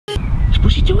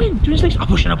he doing? Doing his legs? I'm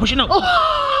pushing, I'm pushing, no.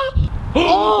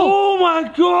 Oh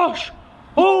my gosh!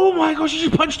 Oh my gosh, he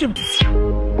just punched him!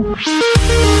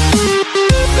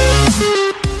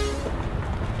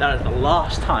 That is the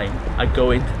last time I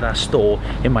go into that store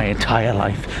in my entire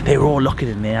life. They were all looking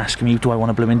in there asking me, do I want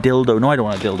a blooming dildo? No, I don't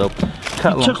want a dildo.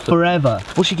 It took forever.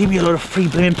 Well, she gave me a lot of free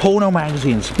blooming porno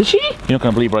magazines. Did she? You're not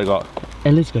going to believe what I got.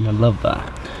 Elliot's going to love that.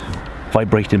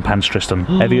 Vibrating pants, Tristan.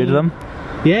 Have you heard of them?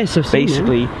 Yes, I've seen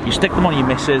Basically, you stick them on your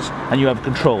missus and you have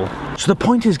control. So the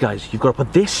point is, guys, you've got to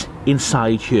put this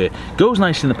inside here. Goes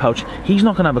nice in the pouch. He's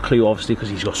not going to have a clue, obviously, because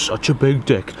he's got such a big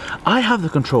dick. I have the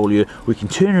control here. We can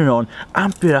turn it on,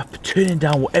 amp it up, turn it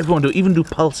down, whatever you want to do, even do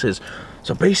pulses.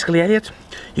 So basically, Elliot,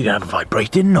 you're going to have a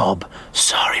vibrating knob.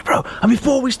 Sorry, bro. And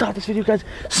before we start this video, guys,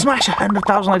 smash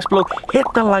 100,000 likes below. Hit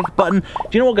the like button. Do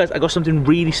you know what, guys? I got something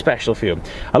really special for you.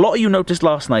 A lot of you noticed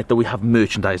last night that we have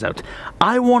merchandise out.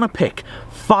 I want to pick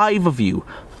 5 of you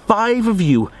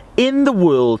in the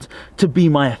world to be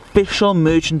my official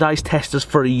merchandise testers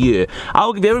for a year.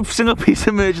 I'll give you every single piece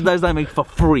of merchandise that I make for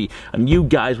free, and you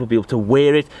guys will be able to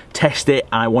wear it, test it,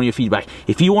 and I want your feedback.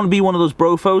 If you want to be one of those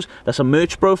brofos that's a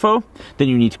merch brofo, then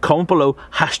you need to comment below,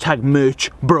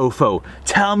 #merchbrofo.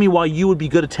 Tell me why you would be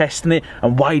good at testing it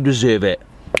and why you deserve it.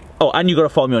 Oh, and you got to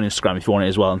follow me on Instagram if you want it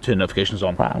as well and turn notifications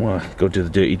on. Right, I'm going to go do the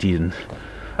dirty deed and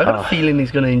I've got a feeling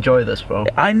he's going to enjoy this, bro.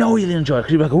 I know he'll enjoy it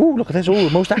because he'll be like, oh, look at this, oh,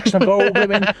 most action I've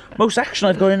got, most action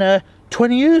I've got in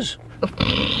 20 years.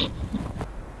 He's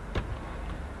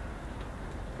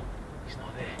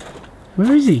not there.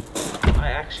 Where is he?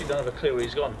 I actually don't have a clue where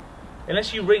he's gone.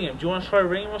 Unless you ring him. Do you want to try to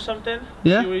ring him or something?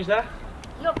 Yeah. See where he's at?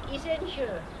 Look, he's in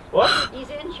here. What? He's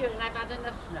in here and I've had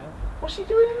enough now. What's he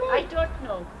doing in there? I don't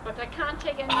know, but I can't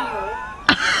take any more.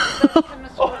 Let's come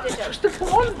and sort it out. Just come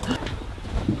on.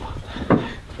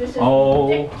 This is Oh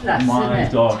ridiculous, my isn't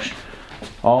it? gosh.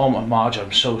 Oh my Marge,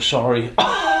 I'm so sorry.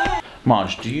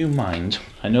 Marge, do you mind?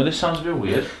 I know this sounds a bit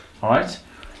weird, alright?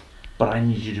 But I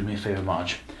need you to do me a favour,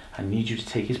 Marge. I need you to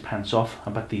take his pants off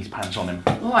and put these pants on him.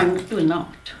 Oh, I'm not doing that.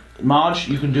 Marge,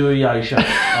 you can do a Yaisha,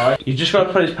 alright? You just got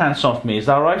to put his pants off me, is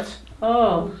that right?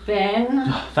 Oh,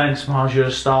 Ben. Thanks, Marge, you're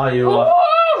a star, you are.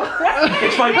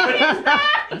 It's vibrating.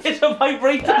 It's a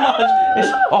vibrator, Marge.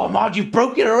 Oh, Marge, you've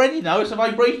broke it already now. It's a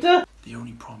vibrator. The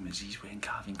only problem is he's wearing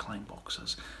Calvin Klein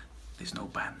boxers. There's no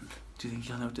band. Do you think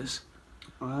he'll notice?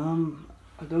 I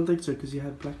don't think so, because he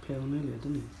had black pair on earlier,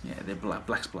 didn't he? Yeah, they're black.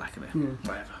 Black's black, isn't it? Yeah.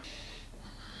 Whatever.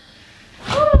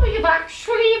 Oh, you've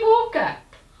actually woke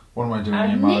up. What am I doing I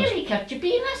here, Marge? nearly cut your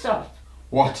penis off.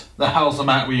 What the hell's the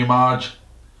matter with you, Marge?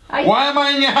 Why am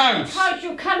I in your house? Because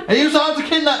you can't... Are you trying to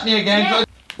kidnap me again? Yeah.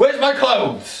 Where's my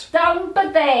clothes? Down by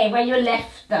there where you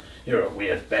left them. You're a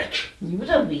weird bitch.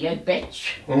 You're a weird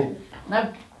bitch. Oh.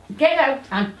 Now, get out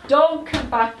and don't come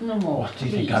back no more. What do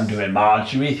you think I'm doing,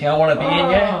 Marge? You really think I want to be in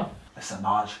here? Listen,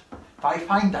 Marge, if I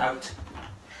find out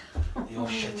that you're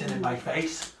shitting in my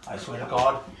face, I swear to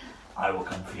God, I will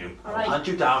come for you. I will hunt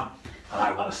you down and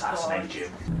I will assassinate you.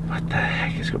 What the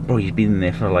heck is going on? Bro, he's been in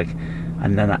there for like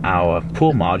another hour.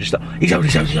 Poor Marge. He's out,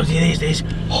 there he is.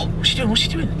 Oh, what's he doing? What's he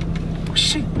doing? What's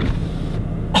he saying?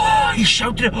 Oh, he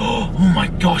shouted. Oh my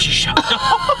gosh, he shouted. Look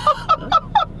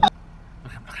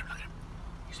at him.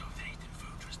 He's over there eating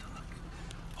food, Tristan, look.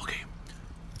 Okay,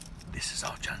 this is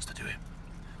our chance to do it.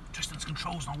 Tristan's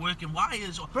control's not working. Why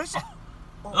is... Press it.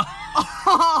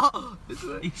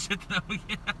 He's sitting over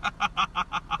here.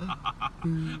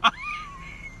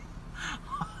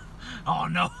 Oh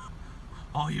no.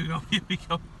 Oh, here we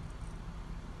go.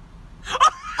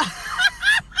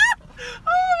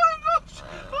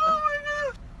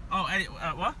 Oh,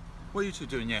 what? What are you two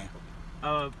doing here?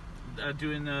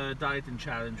 Doing a dieting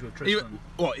challenge with Tristan.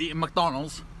 What, eating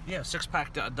McDonald's? Yeah,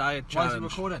 6-pack diet challenge. Why is he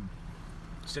recording?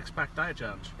 6-pack diet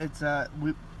challenge. It's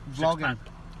vlogging.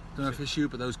 Don't know if it's you,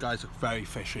 but those guys look very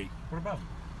fishy. What about?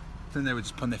 Then they were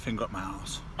just putting their finger up my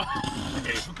ass.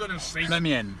 Okay, for goodness sake. Let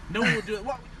me in. No, do it.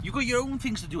 What? You got your own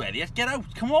things to do, Elliot. Get out.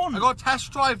 Come on. I got a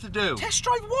test drive to do. Test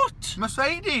drive what?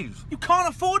 Mercedes. You can't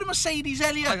afford a Mercedes,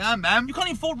 Elliot. I am, man. You can't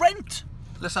even afford rent.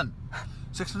 Listen,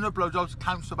 600 blowjobs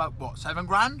counts to about, what, 7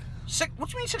 grand? What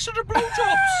do you mean 600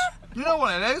 blowjobs? You know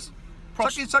what it is?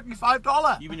 Sucky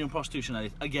 $5. You've been doing prostitution,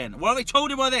 Elliot. Again. What have I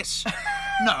told you about this?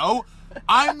 No,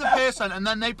 I'm the person and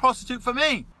then they prostitute for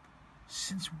me.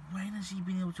 Since when has he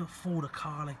been able to afford a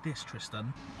car like this,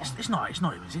 Tristan? It's not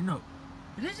him, is it? No.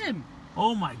 It is him.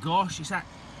 Oh my gosh, it's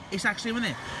actually him in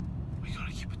there. We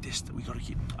gotta keep a distance.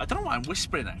 I don't know why I'm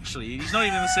whispering actually. He's not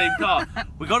even in the same car.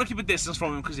 We gotta keep a distance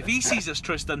from him because if he sees us,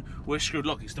 Tristan, we're screwed.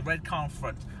 Look, it's the red car in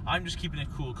front. I'm just keeping it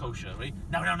cool, kosher, right?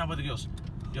 Now, by the girls.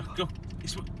 Yeah, go.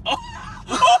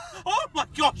 Oh my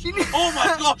gosh! Oh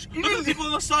my gosh! Look at the people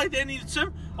on the side, they needed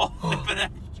some. Oh, flipping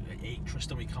it. Hey,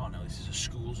 Tristan, we can't now. This is a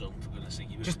school zone, for goodness sake.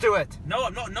 Just do it. No,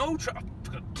 I'm not. No,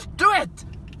 Just do it.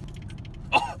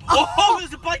 Oh,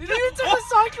 there's a bike. You took the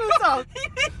cyclist out. He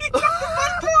took the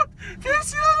bike out. Do you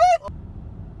see that?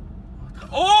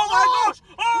 Oh my gosh!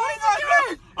 Oh my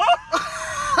god!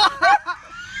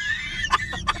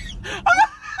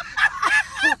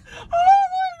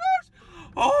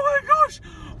 Oh my gosh!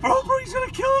 Bro, he's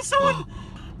gonna kill someone!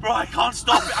 Bro, I can't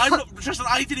stop it. I'm not, Tristan,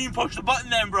 I didn't even push the button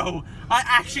then, bro. I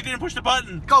actually didn't push the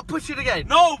button. Go push it again.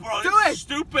 No, bro, do this it. is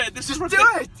stupid. This is do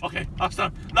ridiculous. it. Okay, I'll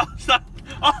stop. No, stop.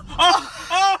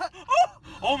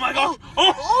 Oh my gosh.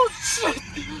 Oh shit.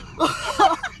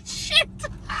 Shit.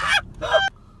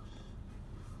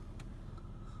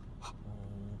 Oh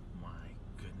my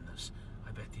goodness.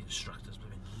 I bet the instructors have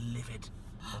been livid.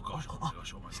 Oh gosh, oh my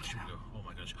gosh, oh my gosh, here we go. Oh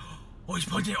my gosh. Oh, he's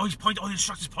pointing, oh, the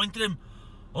instructor's pointing him.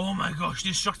 Oh my gosh, the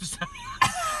instructor's telling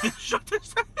him,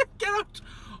 get out.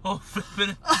 Oh, flipping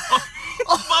it.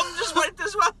 Oh, Mum just went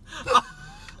as well.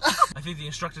 I think the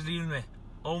instructor's leaving me.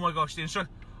 Oh my gosh, the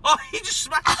instructor. Oh, he just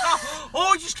smacked the car.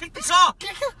 Oh, he just kicked the car.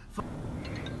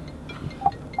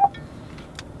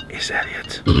 It's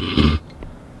Elliot.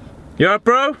 You up,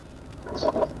 bro?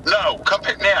 No, come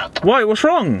pick me up. Why? What's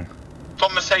wrong?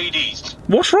 From Mercedes.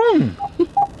 What's wrong?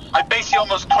 I basically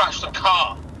almost crashed the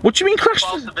car. What do you mean crashed?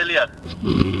 While civilian.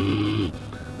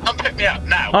 Come pick me up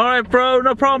now. All right, bro.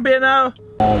 No problem being now.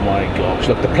 Oh my gosh!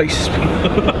 Look, the place is.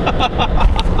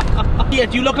 Yeah,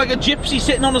 do you look like a gypsy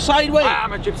sitting on the sideway? I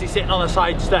am a gypsy sitting on the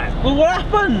side step. Well, what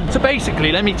happened? So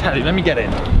basically, let me tell you, let me get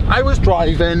in. I was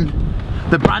driving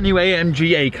the brand new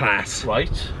AMG A-Class.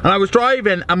 Right. And I was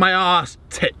driving and my arse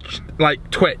twitched.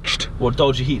 What,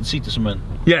 dodgy heating seat or something?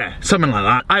 Yeah, something like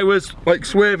that. I was like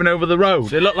swerving over the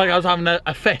road. It looked like I was having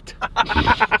a fit.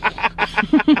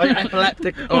 Like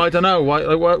epileptic, I don't know, what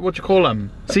do you call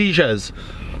them? Seizures.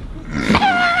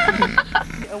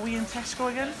 Are we in Tesco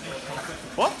again?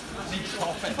 What?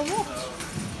 For what?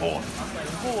 Porn.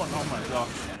 Oh my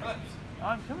gosh.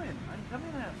 I'm coming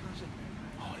out.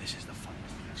 Oh, this is the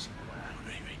funniest thing I've seen.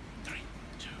 Ready, 3,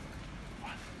 2,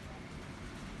 1.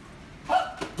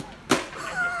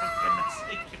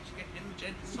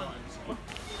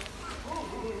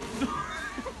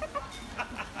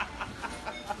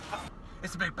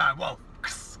 It's a big bad wolf.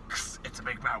 It's a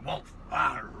big bad wolf.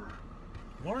 Arr.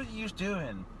 What are you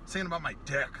doing? Singing about my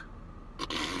dick.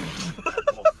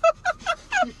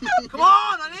 Come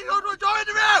on, I need to go to a joint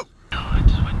interview!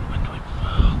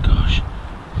 Oh gosh.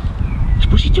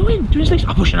 What's he doing? Doing his legs?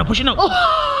 I'm pushing out.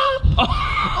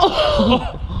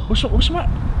 What's the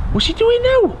matter? What's he doing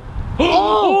now?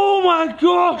 Oh my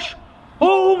gosh!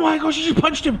 Oh my gosh, he just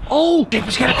punched him! Oh!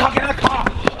 Let's get in the car,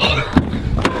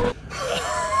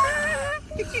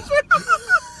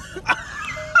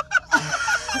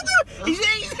 He's in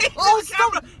the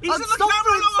camera! He's in the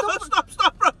camera!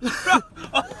 Stop, bro!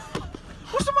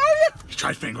 What's the matter? He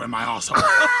tried fingering my arsehole.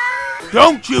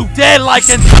 Don't you dare like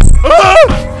and...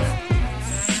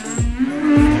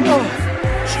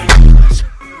 Jesus.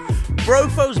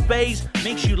 Brofo's Bays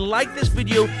makes you like this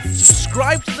video,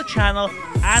 subscribe to the channel,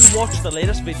 and watch the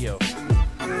latest video.